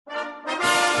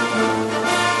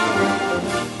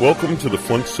Welcome to the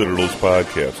Flint Citadel's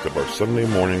podcast of our Sunday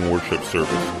morning worship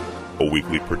service, a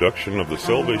weekly production of the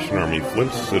Salvation Army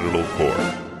Flint Citadel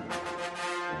Corps.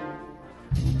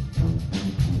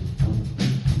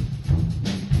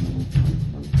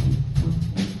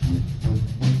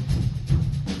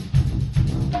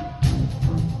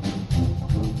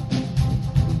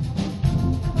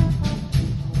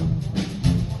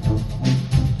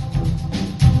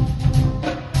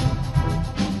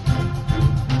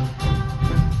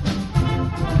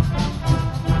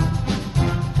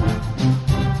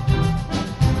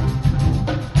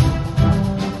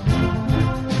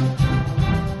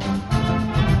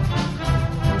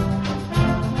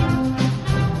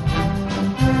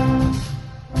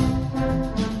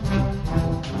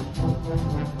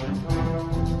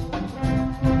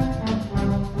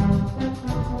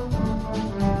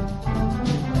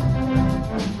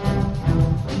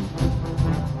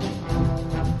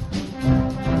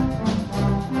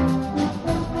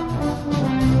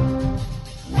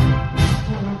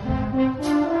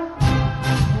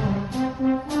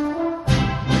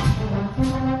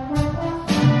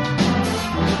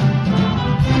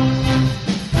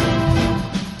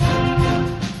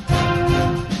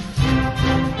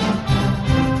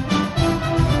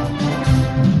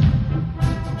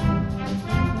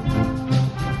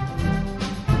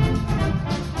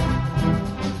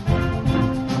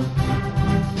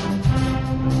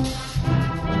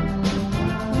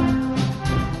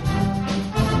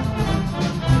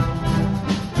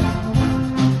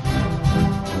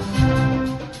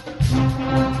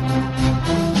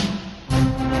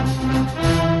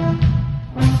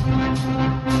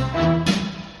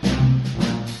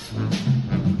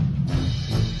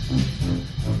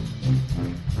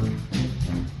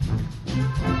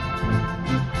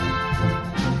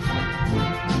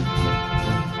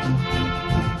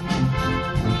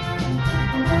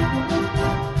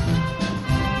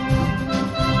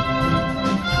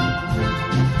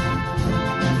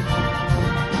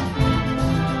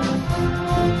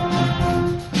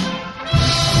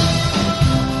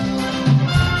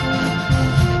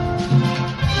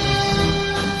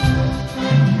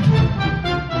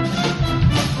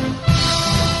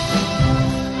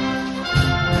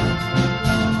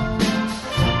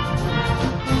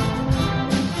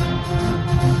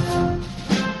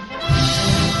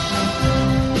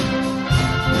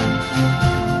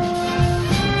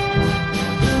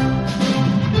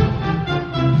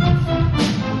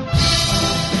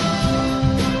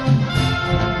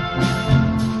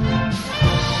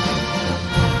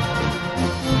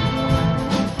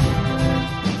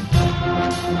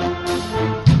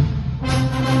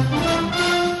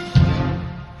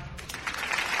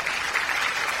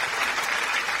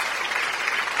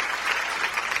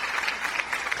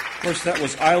 Of course, that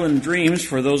was Island Dreams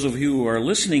for those of you who are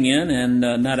listening in and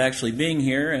not actually being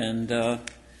here, and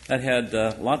that had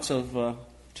lots of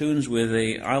tunes with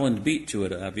a island beat to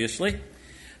it, obviously.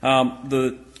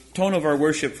 The tone of our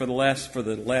worship for the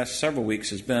last several weeks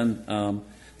has been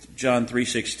John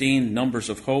 3:16, Numbers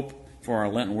of Hope, for our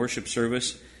Lenten worship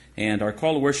service. And our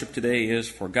call to worship today is,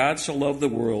 For God so loved the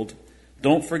world,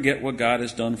 don't forget what God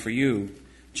has done for you.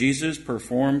 Jesus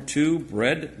performed 2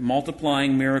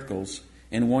 bread-multiplying miracles.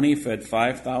 In one he fed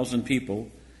 5,000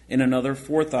 people, in another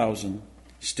 4,000.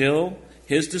 Still,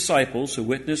 his disciples, who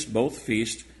witnessed both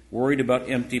feasts, worried about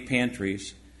empty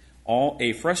pantries.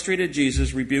 A frustrated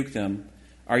Jesus rebuked them.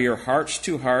 Are your hearts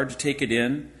too hard to take it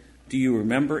in? Do you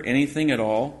remember anything at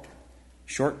all?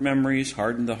 Short memories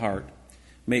harden the heart.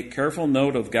 Make careful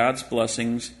note of God's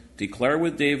blessings. Declare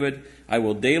with David, I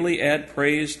will daily add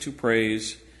praise to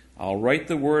praise. I'll write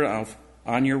the word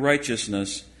on your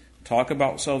righteousness. Talk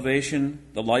about salvation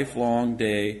the lifelong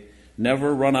day.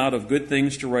 Never run out of good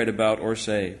things to write about or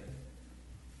say.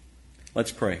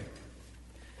 Let's pray.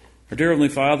 Our dear Heavenly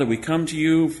Father, we come to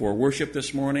you for worship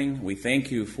this morning. We thank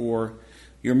you for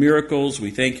your miracles. We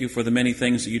thank you for the many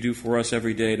things that you do for us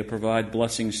every day to provide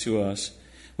blessings to us.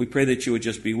 We pray that you would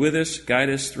just be with us, guide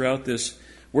us throughout this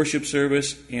worship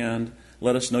service, and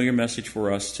let us know your message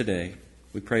for us today.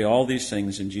 We pray all these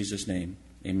things in Jesus' name.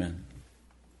 Amen.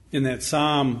 In that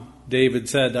psalm, David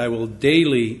said, I will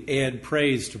daily add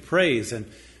praise to praise. And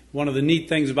one of the neat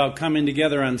things about coming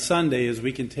together on Sunday is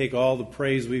we can take all the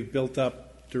praise we've built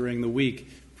up during the week,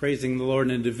 praising the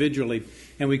Lord individually,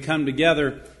 and we come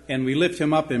together and we lift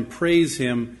him up and praise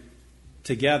him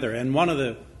together. And one of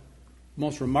the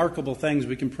most remarkable things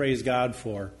we can praise God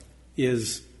for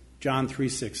is John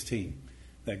 3:16,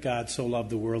 that God so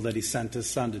loved the world that he sent his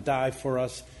Son to die for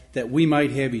us, that we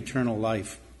might have eternal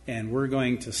life. And we're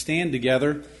going to stand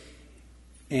together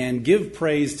and give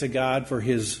praise to God for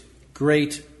his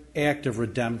great act of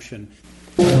redemption.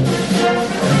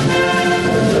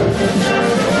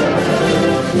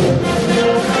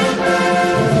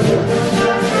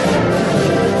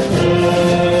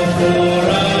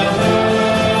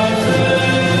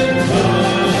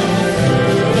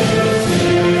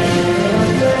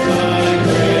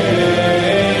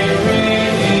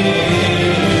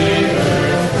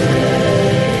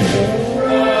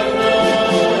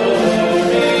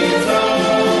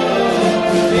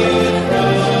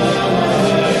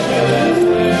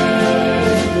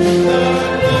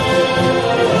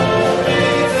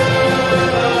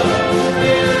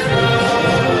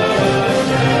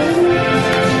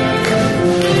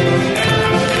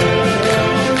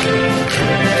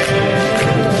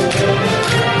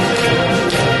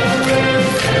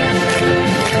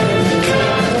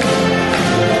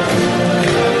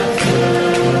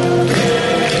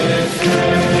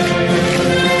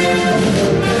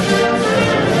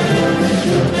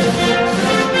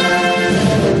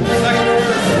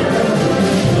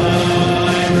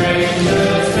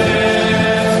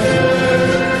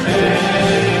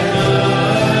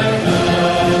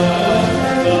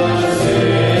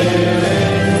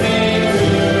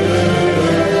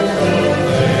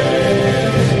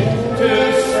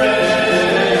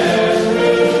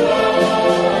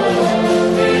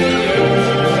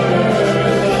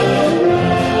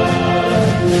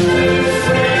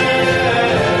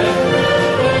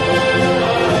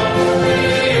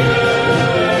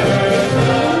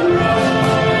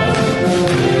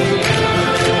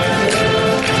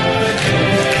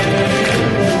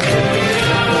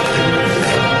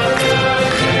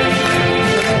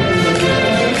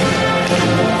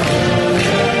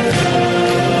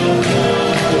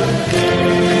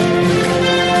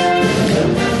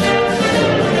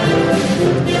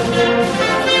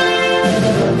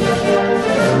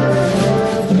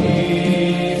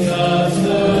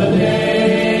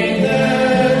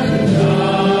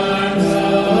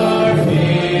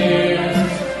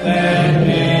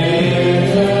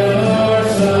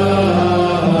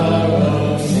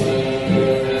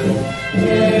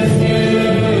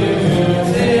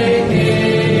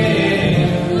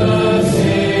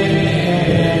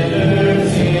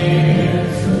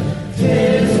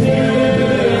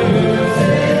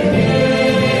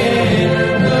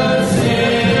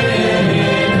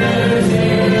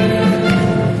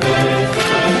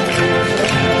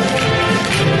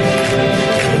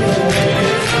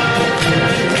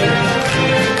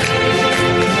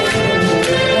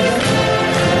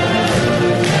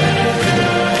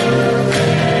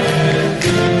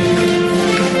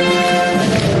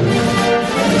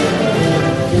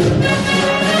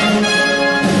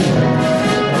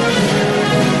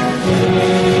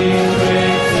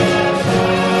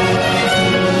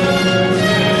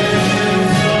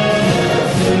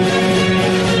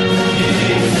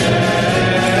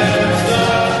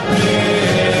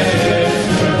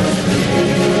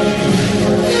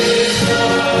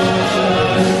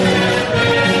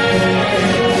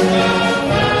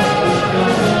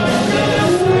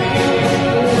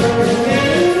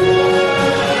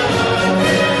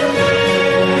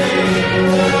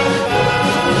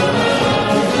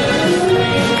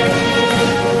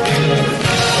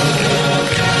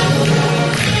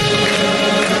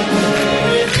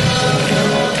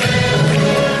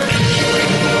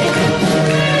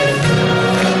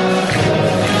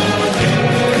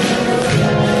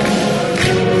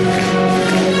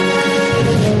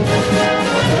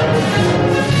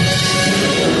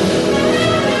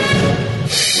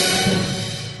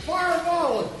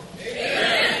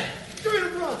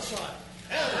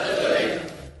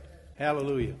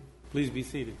 Hallelujah. Please be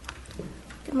seated.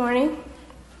 Good morning.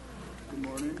 Good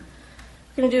morning.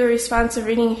 We're going to do a responsive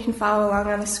reading. You can follow along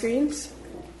on the screens.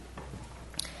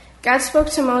 God spoke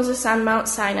to Moses on Mount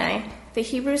Sinai. The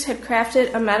Hebrews had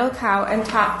crafted a metal cow and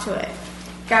talked to it.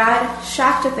 God,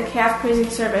 shocked at the calf-praising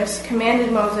service,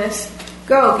 commanded Moses,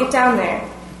 "Go, get down there.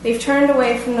 They've turned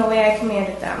away from the way I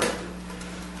commanded them."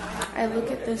 I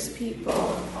look at this people.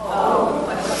 Oh,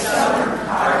 what stubborn,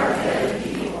 hard-headed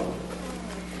people.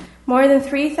 More than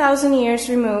 3,000 years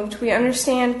removed, we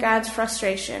understand God's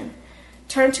frustration.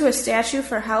 Turn to a statue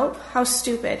for help? How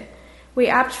stupid. We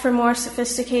opt for more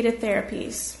sophisticated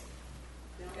therapies.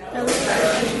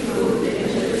 Moved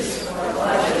into this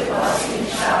budget-busting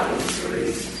shopping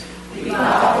sprees. We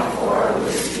bow before a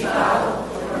whiskey bottle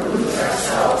or lose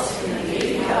ourselves in an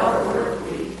 80-hour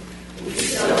work week. We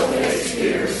still face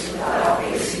fears without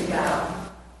facing God.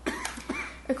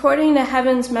 According to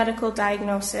Heaven's medical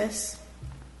diagnosis,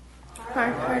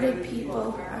 hard-hearted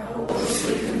people are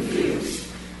hopelessly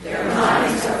confused. Their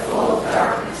minds are full of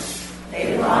darkness.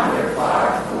 They wander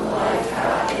far from the light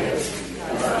God is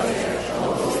because they are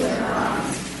close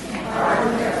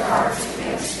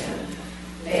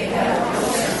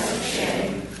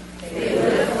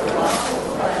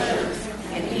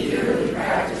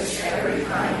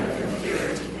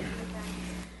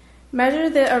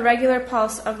Measure the irregular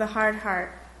pulse of the hard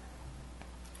heart.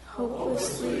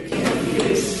 Hopelessly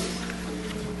confused.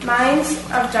 Minds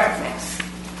of darkness.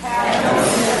 Have no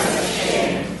sense of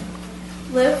shame.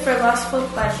 Live for lustful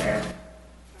pleasure.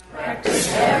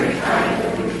 Practice every kind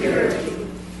of impurity.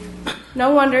 No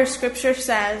wonder Scripture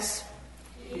says,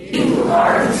 "He who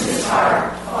hardens his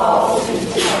heart falls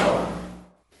into trouble."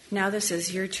 Now this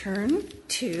is your turn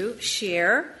to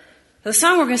share. The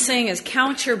song we're going to sing is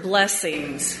 "Count Your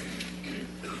Blessings."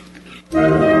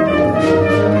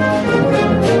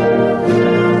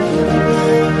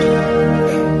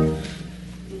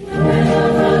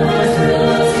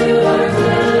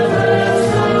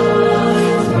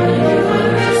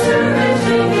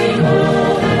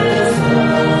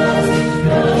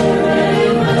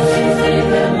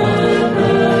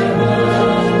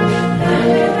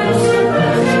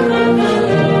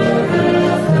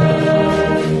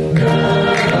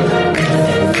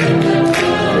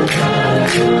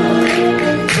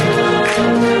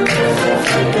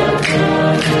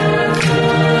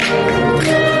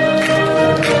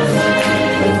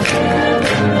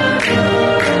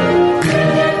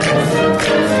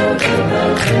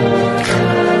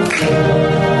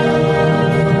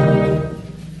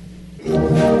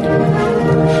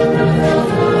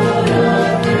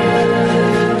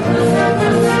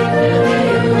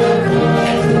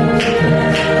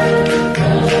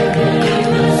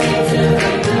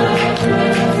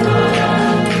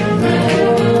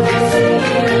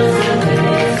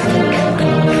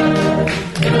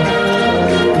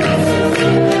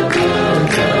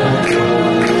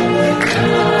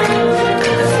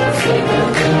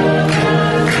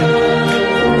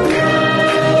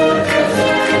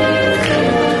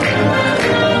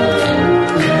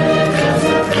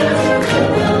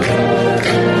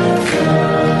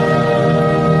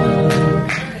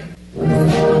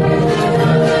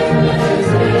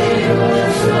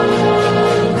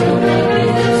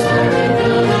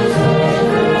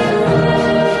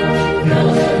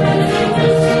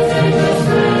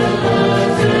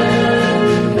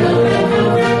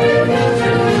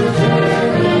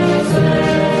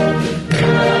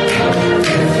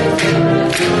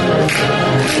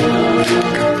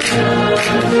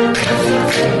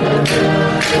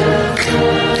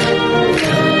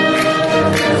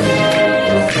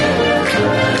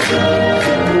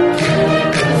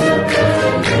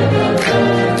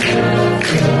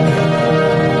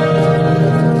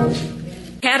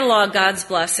 Catalog God's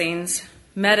blessings,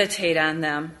 meditate on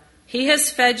them. He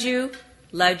has fed you,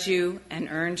 led you, and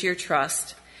earned your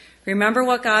trust. Remember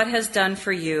what God has done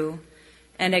for you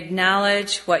and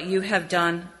acknowledge what you have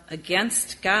done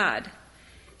against God.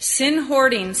 Sin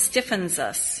hoarding stiffens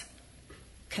us.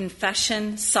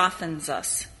 Confession softens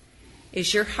us.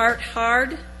 Is your heart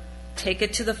hard? Take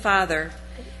it to the Father.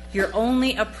 You're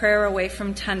only a prayer away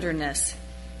from tenderness.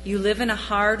 You live in a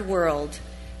hard world,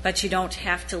 but you don't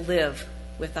have to live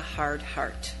with a hard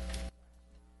heart.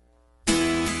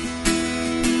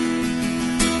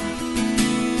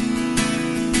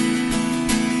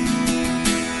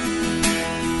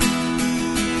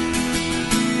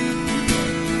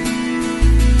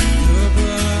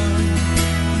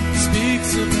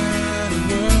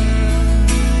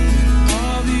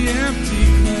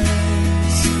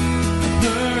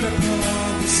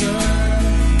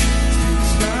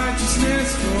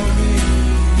 Righteousness for me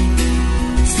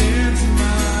stands in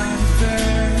my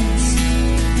faith.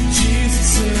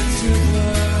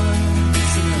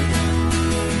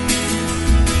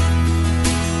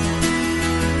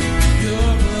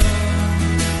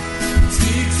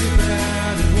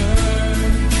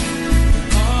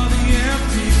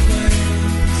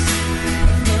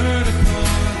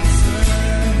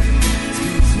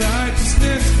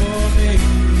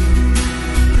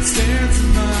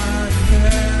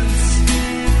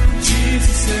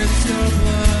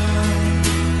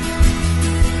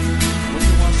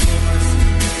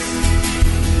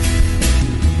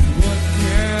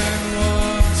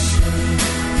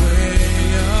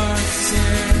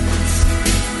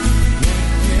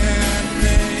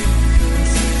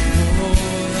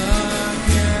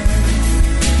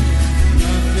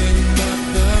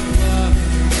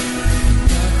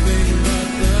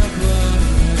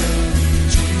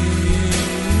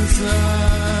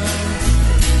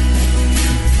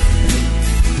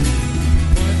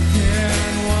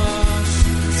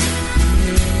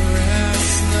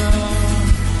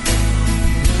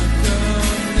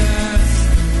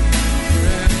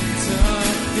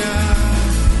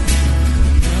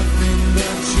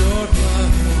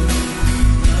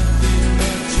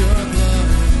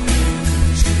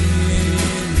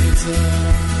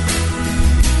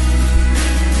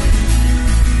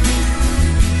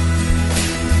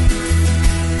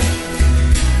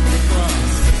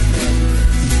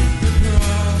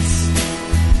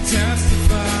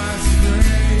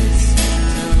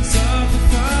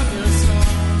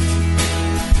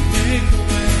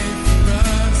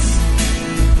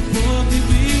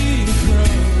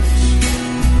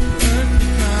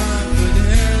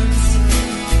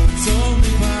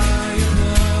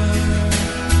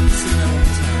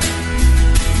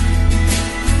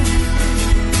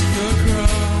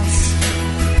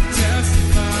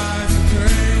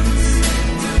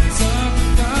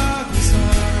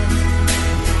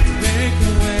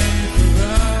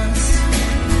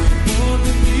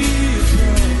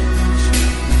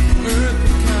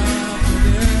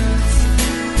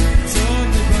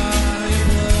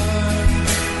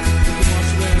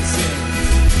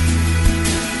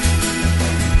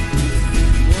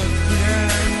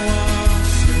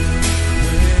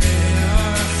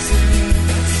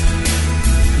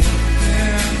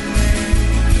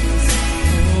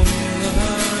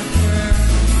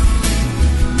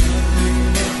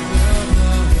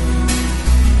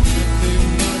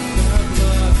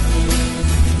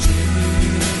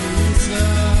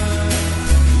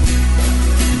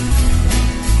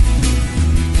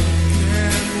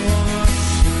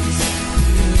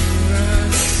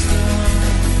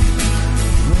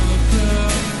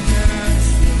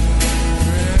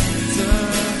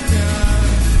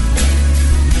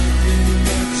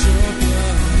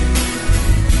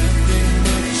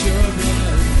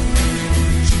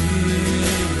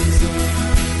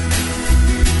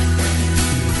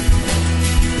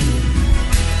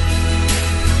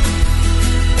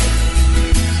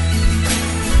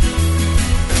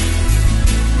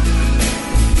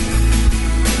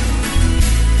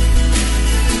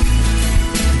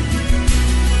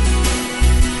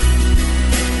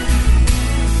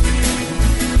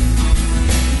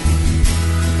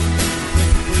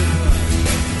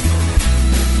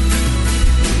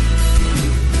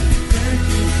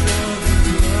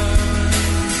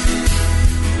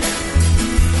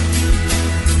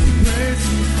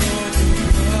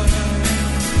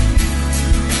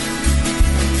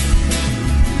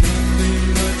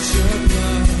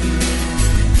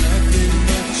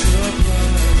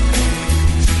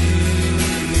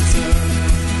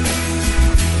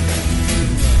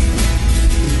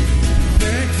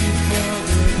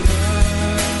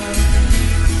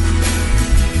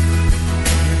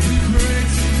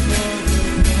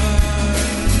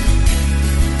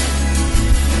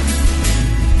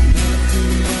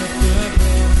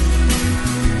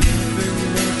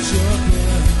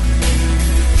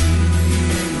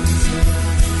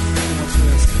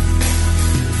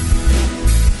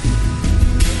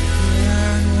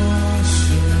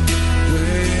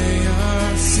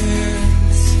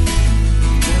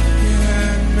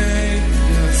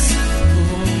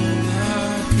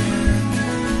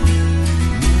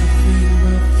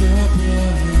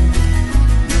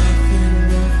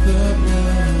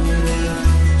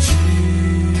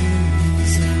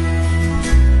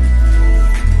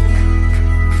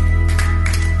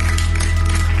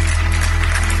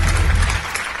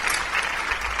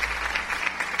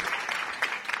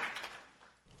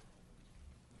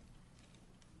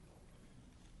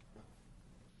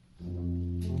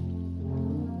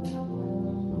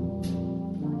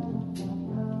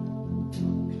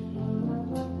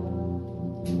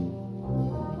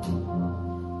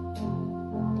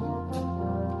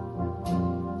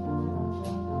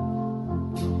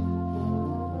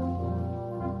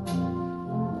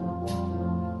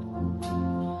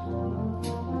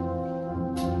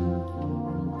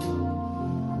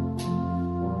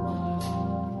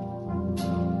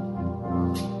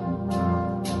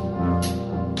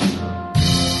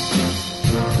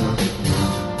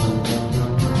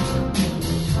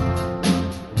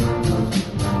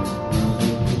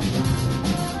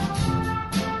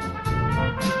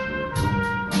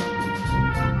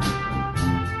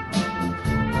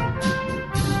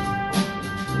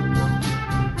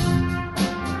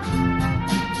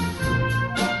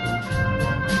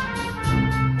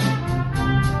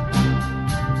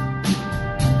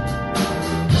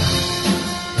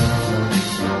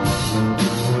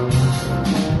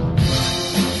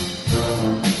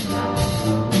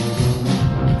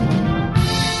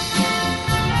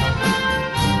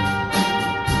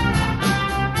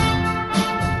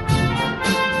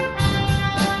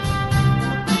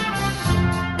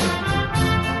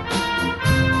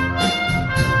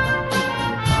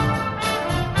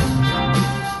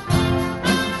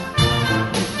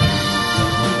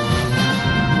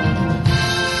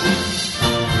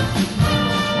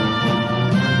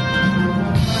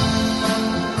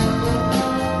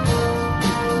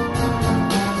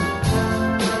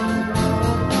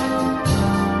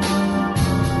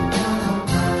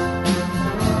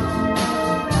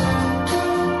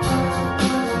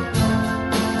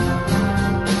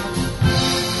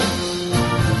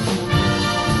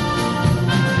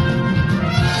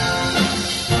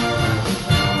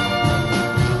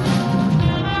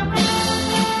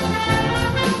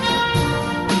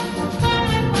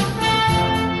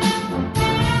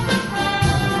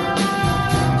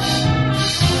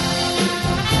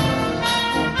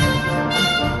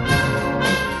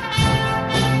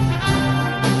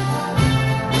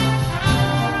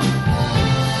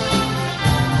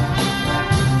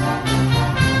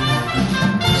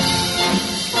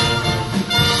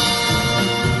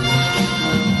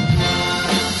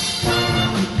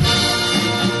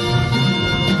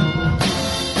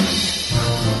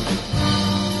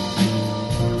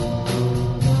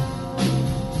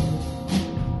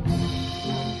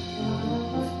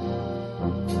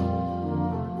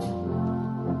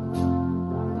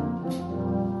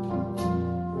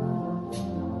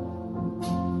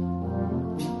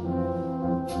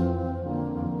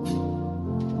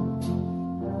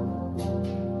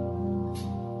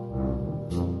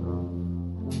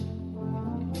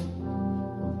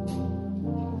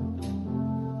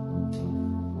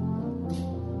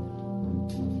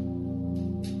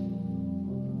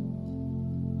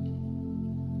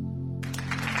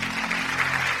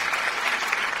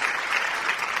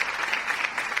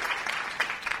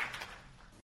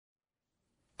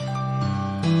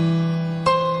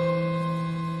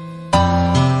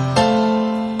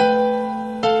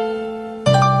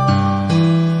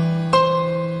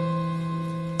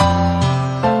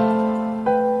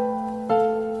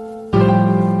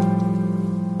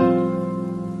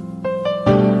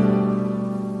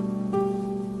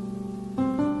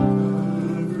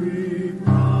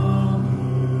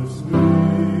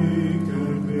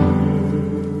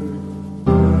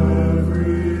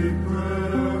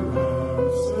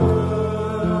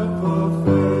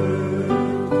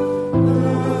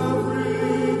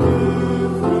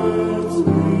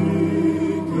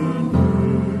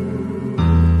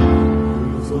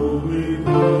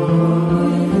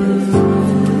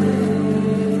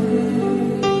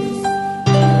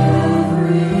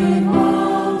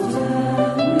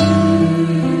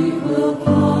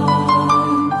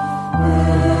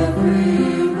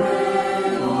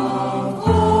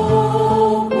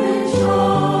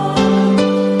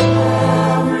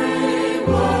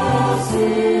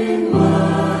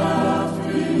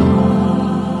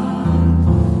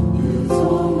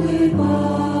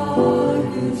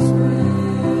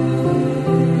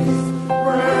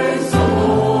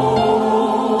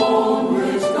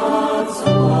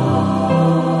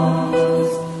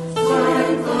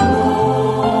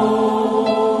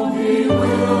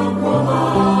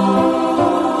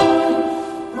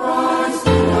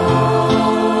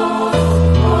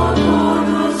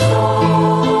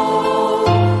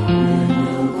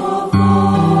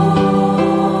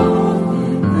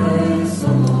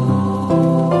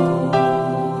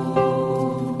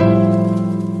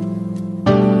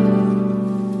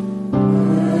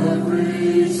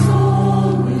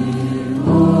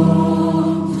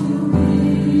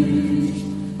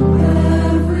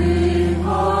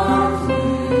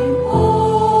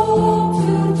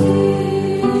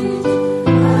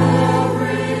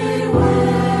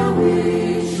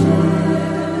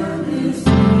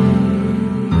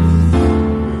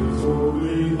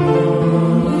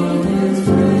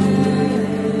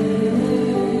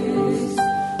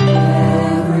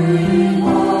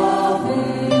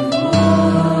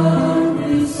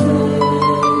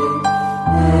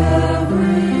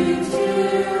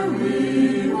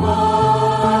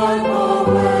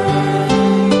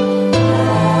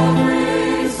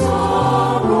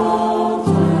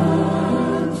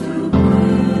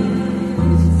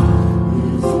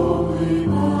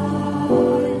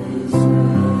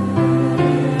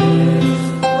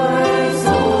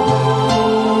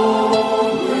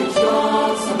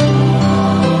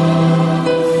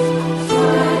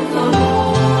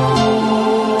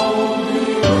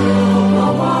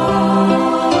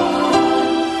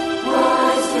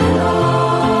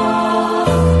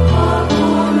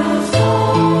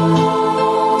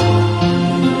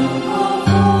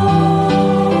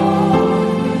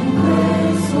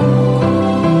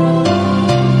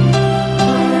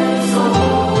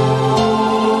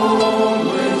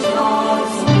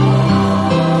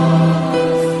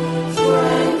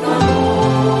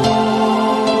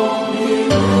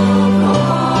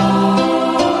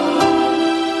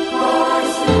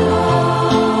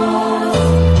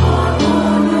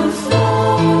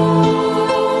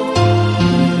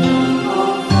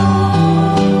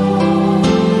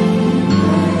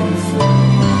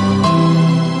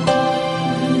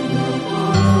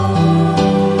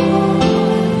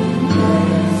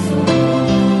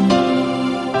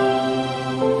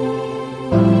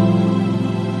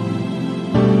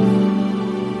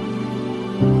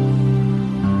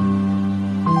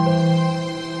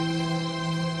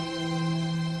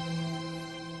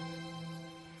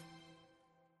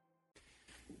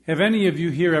 Have any of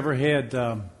you here ever had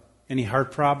any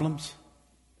heart problems?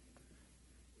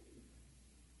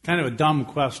 Kind of a dumb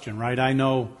question, right? I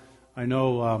know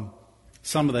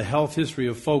some of the health history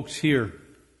of folks here.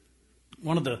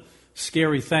 One of the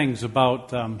scary things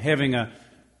about having a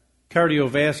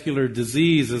cardiovascular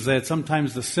disease is that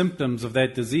sometimes the symptoms of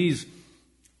that disease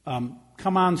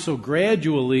come on so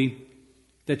gradually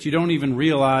that you don't even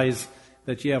realize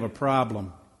that you have a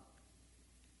problem.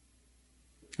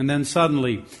 And then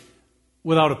suddenly,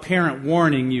 without apparent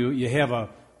warning, you have a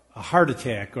heart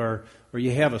attack or you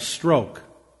have a stroke.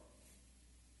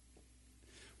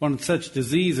 One such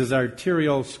disease is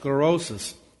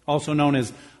arteriosclerosis, also known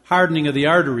as hardening of the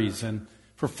arteries. And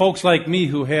for folks like me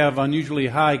who have unusually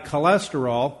high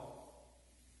cholesterol,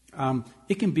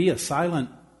 it can be a silent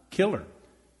killer.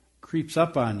 Creeps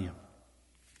up on you.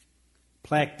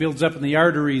 Plaque builds up in the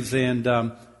arteries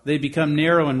and they become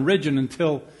narrow and rigid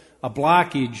until a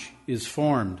blockage is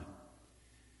formed.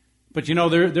 But you know,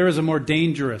 there is a more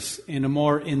dangerous and a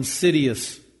more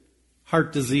insidious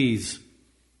heart disease.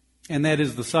 And that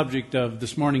is the subject of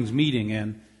this morning's meeting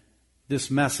and this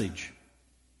message.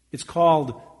 It's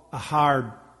called a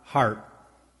hard heart.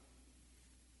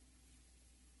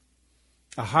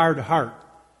 A hard heart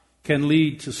can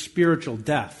lead to spiritual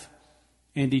death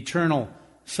and eternal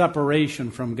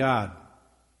separation from God.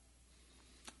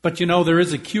 But you know, there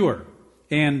is a cure.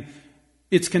 And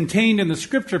it's contained in the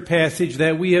scripture passage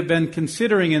that we have been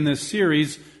considering in this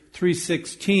series,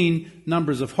 3:16,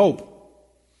 Numbers of Hope.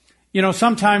 You know,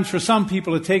 sometimes for some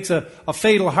people it takes a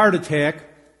fatal heart attack,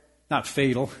 not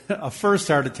fatal, a first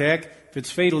heart attack. If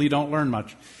it's fatal, you don't learn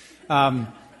much.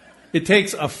 It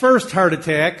takes a first heart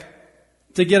attack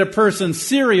to get a person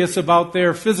serious about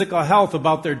their physical health,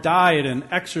 about their diet and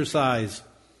exercise.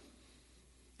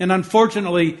 And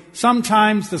unfortunately,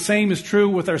 sometimes the same is true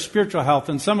with our spiritual health.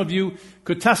 And some of you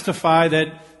could testify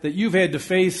that you've had to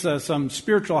face some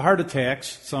spiritual heart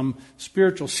attacks, some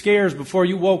spiritual scares before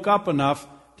you woke up enough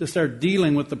to start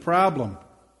dealing with the problem.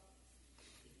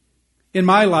 In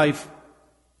my life,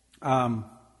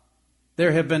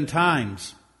 there have been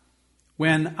times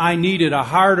when I needed a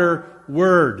harder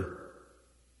word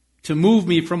to move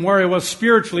me from where I was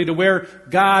spiritually to where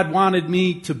God wanted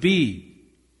me to be.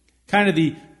 Kind of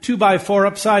the 2x4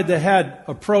 upside the head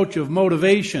approach of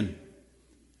motivation.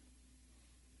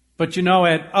 But you know,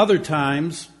 at other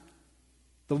times,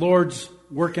 the Lord's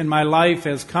work in my life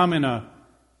has come in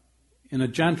a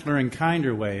gentler and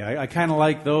kinder way. I kind of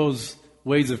like those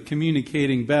ways of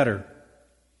communicating better.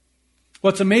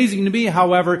 What's amazing to me,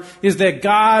 however, is that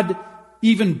God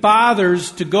even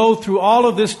bothers to go through all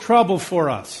of this trouble for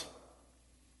us.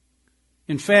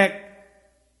 In fact,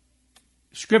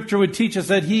 Scripture would teach us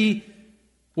that He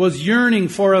was yearning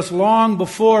for us long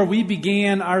before we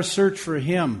began our search for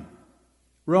Him.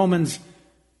 Romans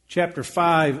chapter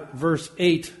 5, verse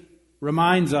 8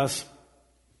 reminds us,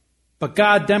 but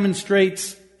God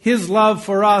demonstrates His love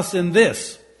for us in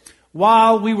this: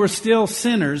 while we were still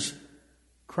sinners,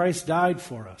 Christ died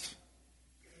for us.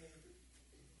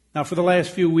 Now, for the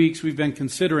last few weeks, we've been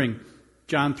considering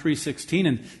John 3:16,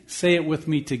 and say it with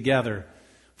me together.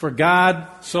 For God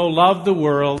so loved the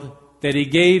world that He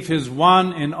gave His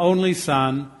one and only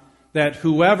Son, that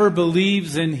whoever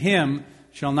believes in Him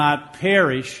shall not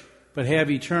perish, but have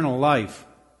eternal life.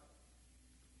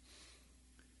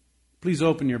 Please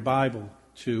open your Bible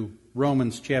to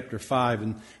Romans chapter 5.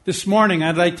 And this morning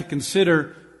I'd like to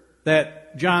consider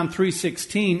that John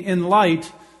 3:16 in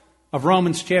light of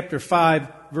Romans chapter 5,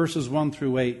 verses 1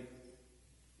 through 8.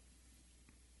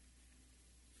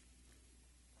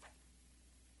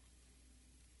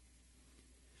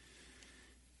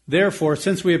 Therefore,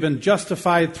 since we have been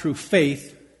justified through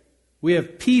faith, we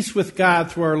have peace with God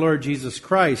through our Lord Jesus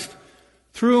Christ,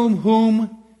 through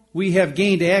whom we have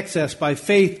gained access by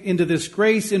faith into this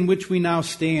grace in which we now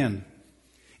stand.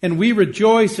 And we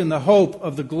rejoice in the hope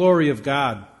of the glory of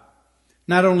God.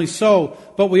 Not only so,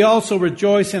 but we also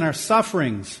rejoice in our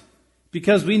sufferings,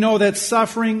 because we know that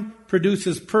suffering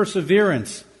produces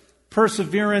perseverance,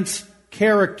 perseverance,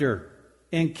 character,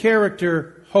 and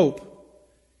character, hope.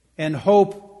 And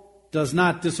hope does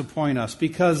not disappoint us,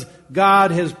 because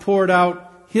God has poured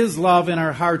out His love in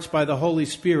our hearts by the Holy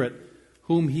Spirit,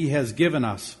 whom He has given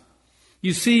us.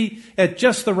 You see, at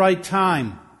just the right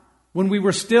time, when we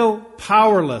were still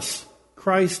powerless,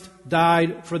 Christ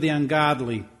died for the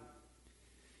ungodly.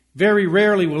 Very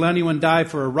rarely will anyone die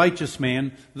for a righteous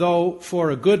man, though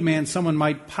for a good man someone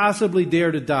might possibly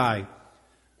dare to die.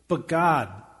 But God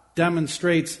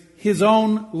demonstrates His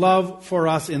own love for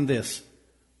us in this: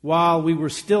 while we were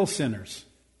still sinners,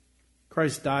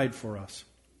 Christ died for us.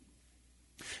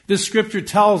 This scripture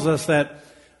tells us that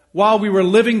while we were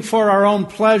living for our own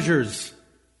pleasures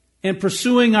and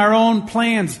pursuing our own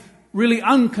plans, really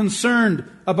unconcerned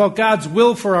about God's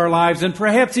will for our lives, and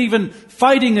perhaps even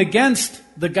fighting against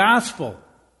the gospel,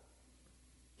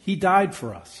 He died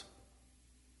for us.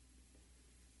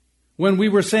 When we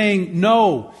were saying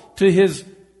no to His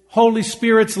Holy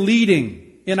Spirit's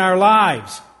leading in our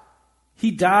lives,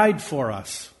 He died for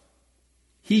us.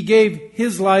 He gave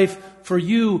His life for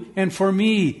you and for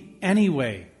me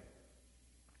anyway.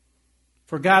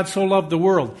 For God so loved the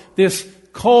world, this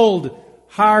cold,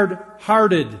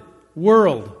 hard-hearted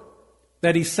world,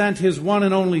 that He sent His one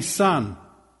and only Son,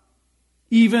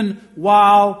 even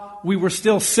while we were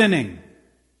still sinning.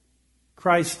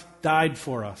 Christ died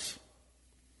for us.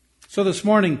 So this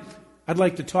morning, I'd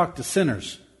like to talk to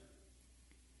sinners.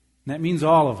 And that means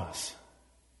all of us.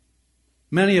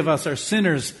 Many of us are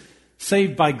sinners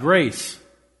saved by grace.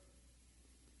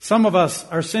 Some of us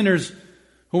are sinners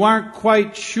who aren't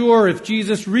quite sure if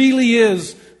Jesus really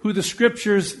is who the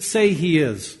Scriptures say He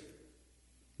is.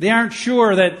 They aren't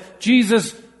sure that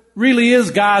Jesus really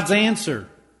is God's answer.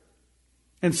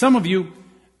 And some of you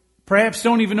perhaps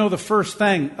don't even know the first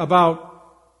thing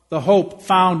about the hope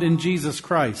found in Jesus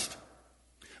Christ.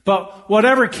 But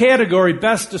whatever category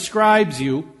best describes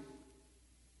you,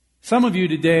 some of you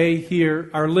today here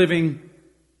are living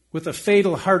with a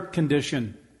fatal heart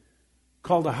condition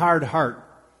called a hard heart.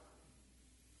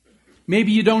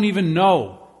 Maybe you don't even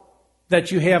know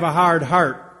that you have a hard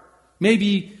heart.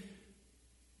 Maybe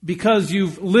because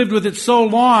you've lived with it so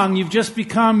long, you've just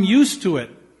become used to it.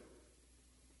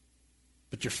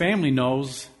 But your family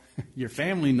knows. Your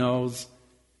family knows.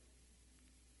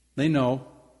 They know.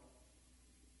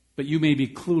 But you may be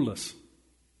clueless.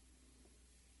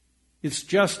 It's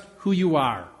just who you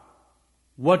are,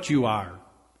 what you are.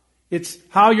 It's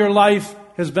how your life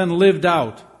has been lived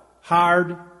out.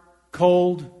 Hard,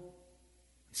 cold,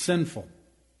 sinful.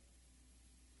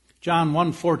 John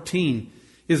 1:14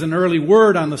 is an early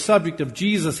word on the subject of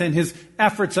Jesus and His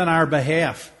efforts on our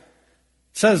behalf.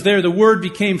 It says there, the Word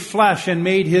became flesh and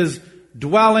made His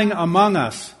dwelling among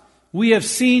us. We have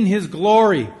seen His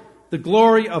glory, the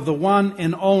glory of the one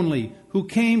and only, who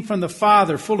came from the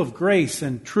Father, full of grace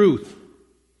and truth.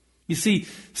 You see,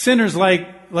 sinners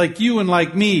like you and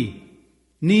like me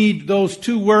need those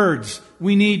two words.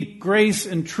 We need grace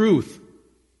and truth.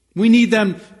 We need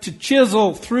them to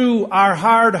chisel through our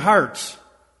hard hearts.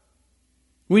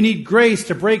 We need grace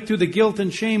to break through the guilt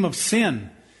and shame of sin.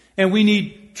 And we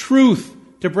need truth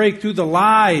to break through the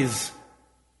lies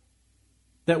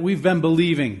that we've been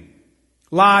believing.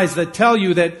 Lies that tell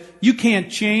you that you can't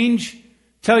change,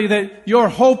 tell you that you're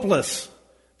hopeless,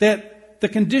 that the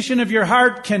condition of your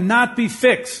heart cannot be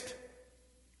fixed.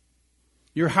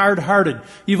 You're hard-hearted.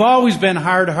 You've always been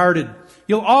hard-hearted.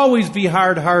 You'll always be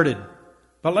hard-hearted.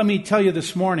 But let me tell you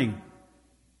this morning,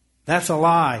 that's a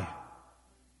lie.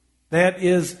 That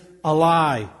is a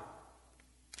lie.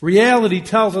 Reality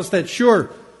tells us that, sure,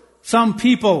 some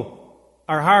people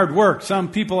are hard work.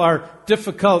 Some people are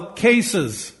difficult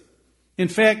cases. In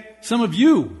fact, some of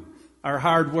you are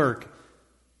hard work.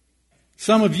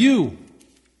 Some of you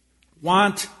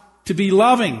want to be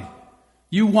loving.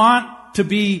 You want to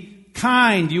be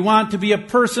kind. You want to be a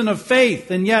person of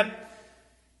faith. And yet,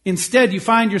 instead, you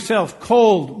find yourself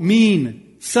cold,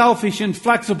 mean, selfish,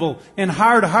 inflexible, and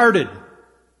hard-hearted.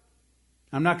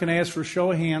 I'm not going to ask for a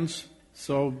show of hands,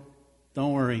 so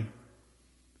don't worry.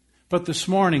 But this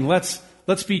morning, let's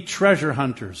be treasure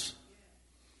hunters.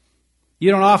 You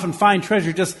don't often find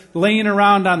treasure just laying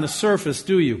around on the surface,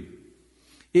 do you?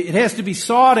 It has to be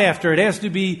sought after. It has to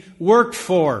be worked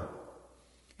for.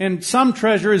 And some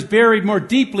treasure is buried more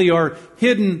deeply or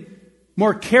hidden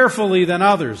more carefully than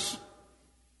others.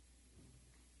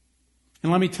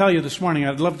 And let me tell you this morning,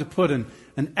 I'd love to put an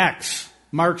X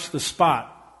marks the spot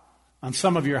on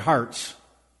some of your hearts.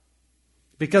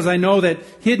 Because I know that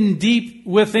hidden deep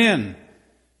within,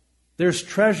 there's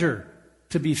treasure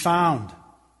to be found.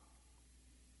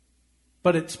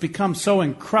 But it's become so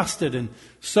encrusted and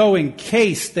so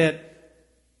encased that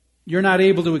you're not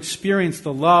able to experience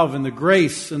the love and the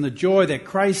grace and the joy that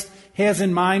Christ has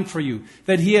in mind for you,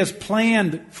 that He has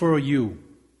planned for you.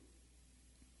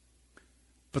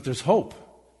 But there's hope,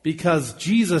 because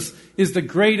Jesus is the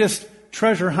greatest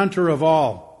treasure hunter of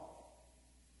all.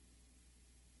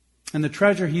 And the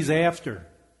treasure He's after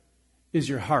is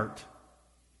your heart.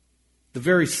 The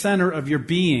very center of your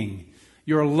being,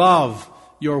 your love,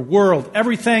 your world,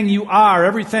 everything you are,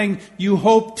 everything you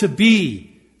hope to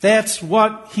be. That's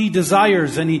what He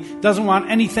desires, and He doesn't want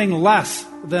anything less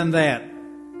than that.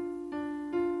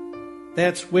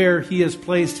 That's where He has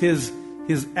placed His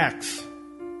X.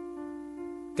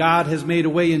 God has made a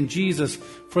way in Jesus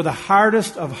for the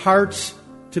hardest of hearts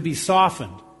to be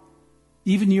softened.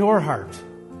 Even your heart.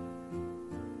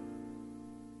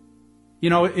 You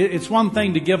know, it's one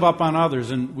thing to give up on others,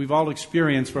 and we've all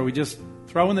experienced where we just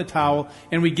throw in the towel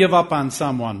and we give up on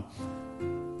someone.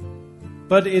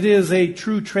 But it is a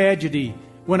true tragedy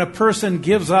when a person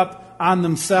gives up on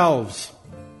themselves.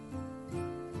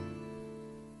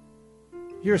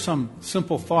 Here are some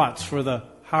simple thoughts for the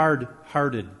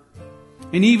hard-hearted.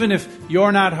 And even if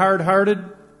you're not hard-hearted,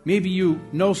 maybe you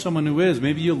know someone who is.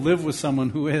 Maybe you live with someone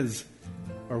who is,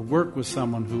 or work with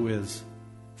someone who is.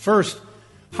 First,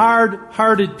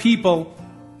 hard-hearted people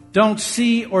don't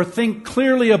see or think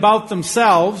clearly about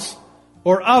themselves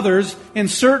or others,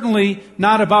 and certainly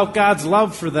not about God's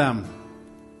love for them.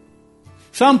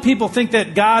 Some people think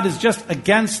that God is just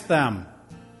against them,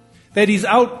 that He's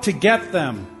out to get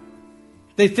them.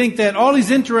 They think that all He's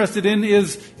interested in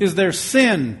is their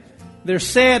sin, their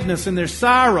sadness, and their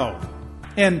sorrow,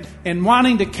 and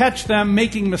wanting to catch them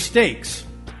making mistakes.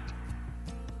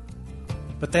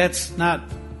 But that's not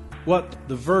what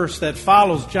the verse that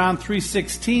follows, John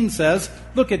 3:16, says.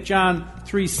 Look at John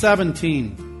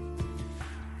 3:17.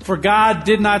 For God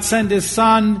did not send His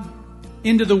Son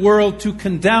into the world to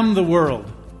condemn the world,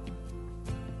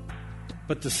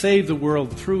 but to save the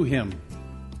world through Him.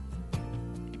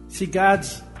 See,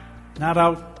 God's not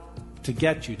out to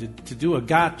get you, to do a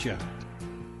gotcha.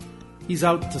 He's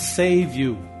out to save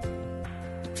you,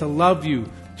 to love you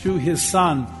through His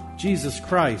Son, Jesus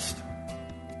Christ.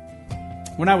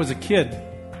 When I was a kid,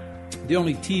 the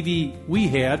only TV we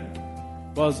had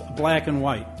was black and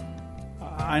white.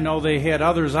 I know they had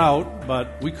others out,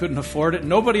 but we couldn't afford it.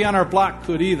 Nobody on our block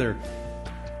could either.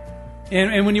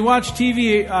 And when you watch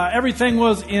TV, everything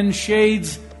was in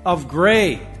shades of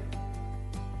gray.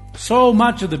 So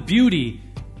much of the beauty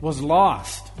was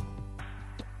lost.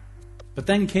 But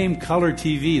then came color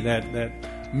TV,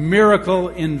 that miracle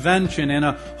invention, and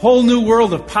a whole new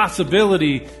world of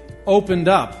possibility opened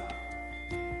up.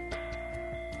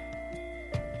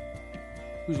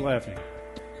 Who's laughing?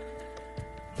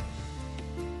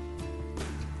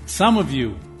 Some of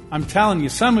you, I'm telling you,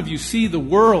 some of you see the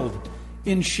world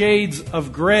in shades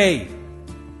of gray.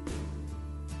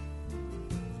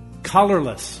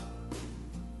 Colorless.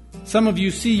 Some of you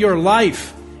see your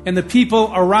life and the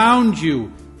people around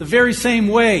you the very same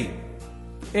way,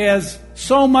 as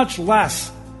so much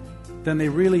less than they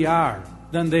really are,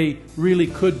 than they really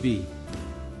could be.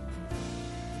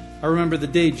 I remember the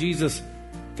day Jesus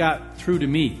got through to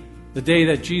me, the day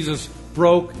that Jesus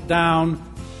broke down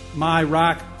my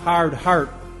rock-hard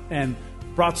heart and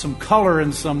brought some color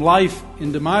and some life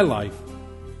into my life.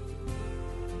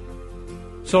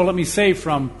 So let me say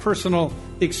from personal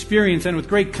experience and with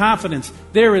great confidence,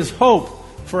 there is hope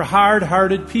for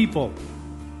hard-hearted people.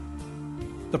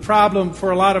 The problem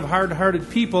for a lot of hard-hearted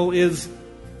people is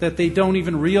that they don't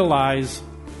even realize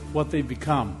what they've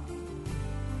become.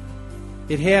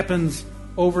 It happens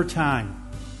over time,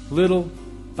 little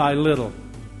by little.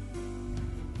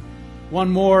 One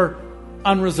more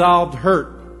unresolved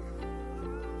hurt.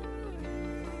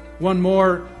 One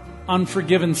more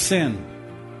unforgiven sin.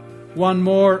 One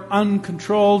more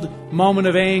uncontrolled moment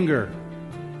of anger.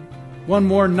 One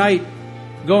more night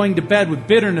going to bed with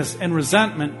bitterness and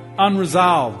resentment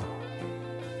unresolved.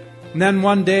 And then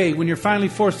one day, when you're finally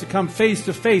forced to come face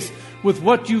to face with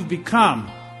what you've become,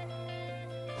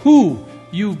 who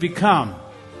you've become,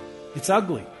 it's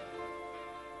ugly.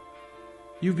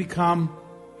 You've become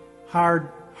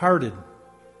hard-hearted.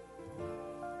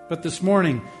 But this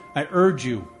morning, I urge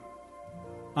you,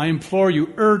 I implore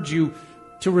you, urge you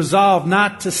to resolve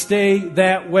not to stay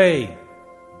that way.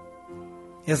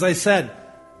 As I said,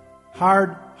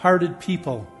 hard-hearted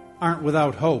people aren't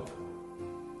without hope.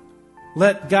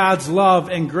 Let God's love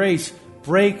and grace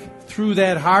break through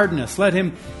that hardness. Let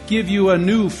Him give you a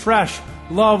new, fresh,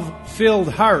 love-filled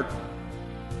heart.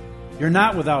 You're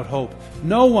not without hope.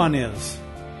 No one is.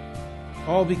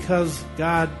 All because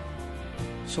God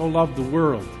so loved the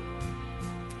world.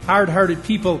 Hard-hearted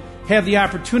people have the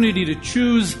opportunity to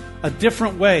choose a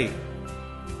different way.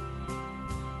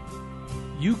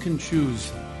 You can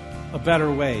choose a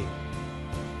better way.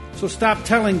 So stop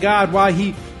telling God why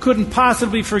He couldn't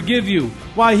possibly forgive you,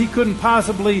 why He couldn't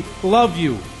possibly love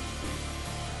you.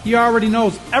 He already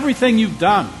knows everything you've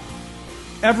done,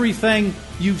 everything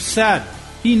you've said.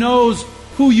 He knows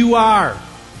who you are.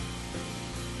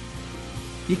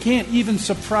 You can't even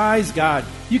surprise God.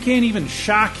 You can't even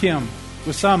shock Him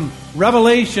with some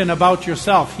revelation about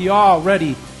yourself. He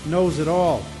already knows it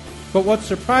all. But what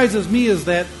surprises me is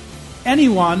that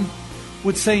anyone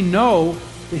would say no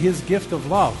to His gift of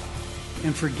love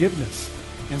and forgiveness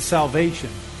and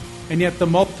salvation. And yet the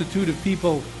multitude of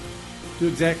people do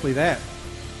exactly that.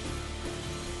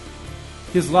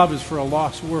 His love is for a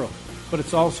lost world, but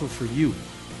it's also for you.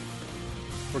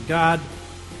 For God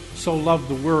so loved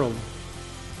the world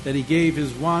that he gave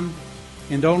his one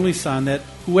and only Son, that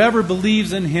whoever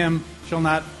believes in him shall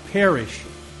not perish,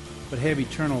 but have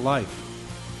eternal life.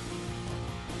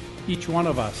 Each one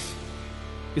of us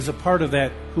is a part of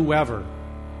that whoever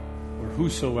or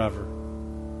whosoever.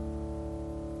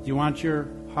 Do you want your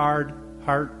hard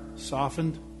heart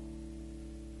softened?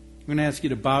 I'm going to ask you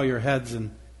to bow your heads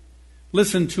and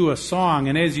listen to a song.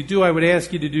 And as you do, I would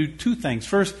ask you to do two things.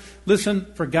 First,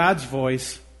 listen for God's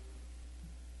voice,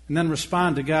 and then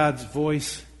respond to God's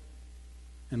voice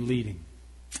and leading.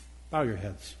 Bow your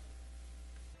heads.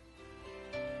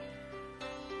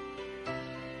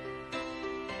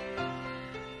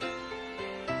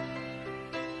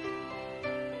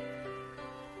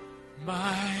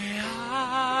 My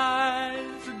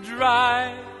eyes are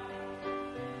dry,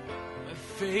 my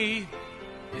faith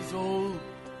is old,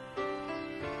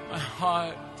 my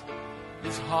heart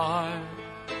is hard,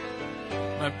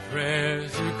 my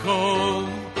prayers are cold,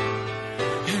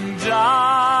 and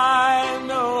I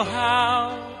know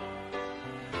how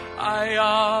I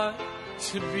ought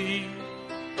to be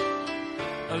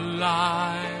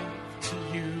alive to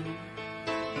you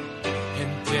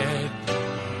and dead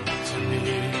to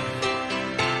me.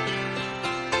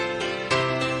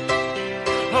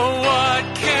 Oh, what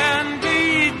can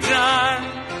be done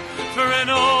for an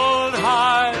old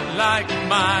heart like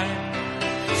mine?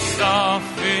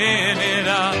 Soften it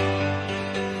up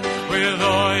with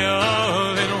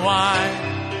oil and wine.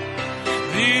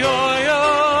 The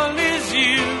oil is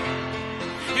you,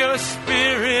 your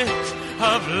spirit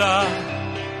of love.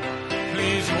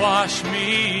 Please wash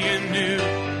me anew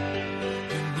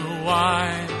in the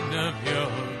wine of your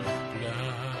blood.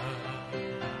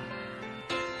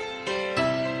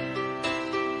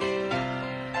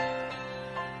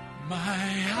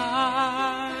 My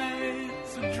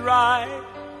eyes are dry,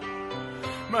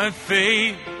 my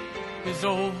faith is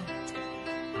old,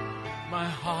 my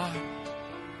heart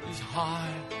is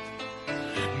hard,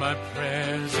 my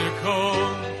prayers are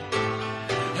cold,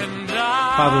 and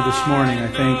Father, this morning I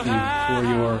thank you for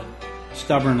your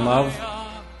stubborn love,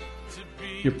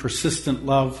 your persistent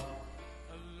love,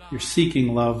 your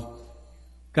seeking love.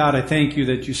 God, I thank you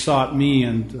that you sought me,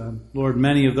 and Lord,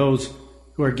 many of those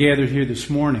who are gathered here this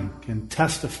morning can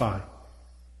testify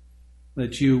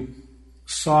that you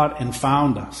sought and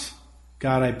found us.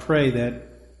 God, I pray that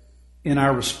in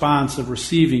our response of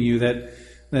receiving you, that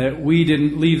we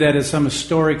didn't leave that as some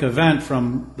historic event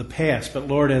from the past, but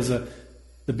Lord, as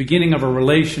the beginning of a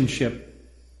relationship,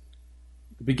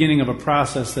 the beginning of a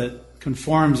process that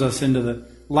conforms us into the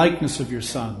likeness of your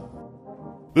Son.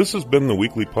 This has been the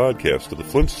weekly podcast of the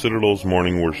Flint Citadel's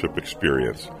Morning Worship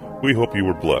Experience. We hope you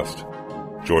were blessed.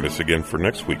 Join us again for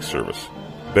next week's service.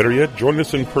 Better yet, join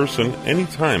us in person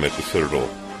anytime at the Citadel,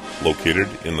 located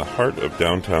in the heart of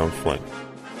downtown Flint,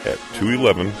 at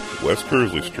 211 West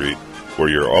Kersley Street, where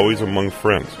you're always among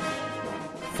friends.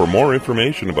 For more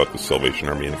information about the Salvation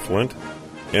Army in Flint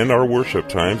and our worship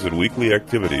times and weekly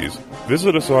activities,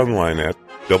 visit us online at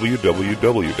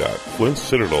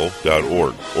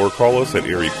www.flintcitadel.org or call us at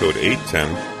area code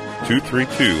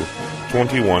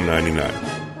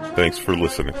 810-232-2199. Thanks for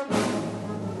listening.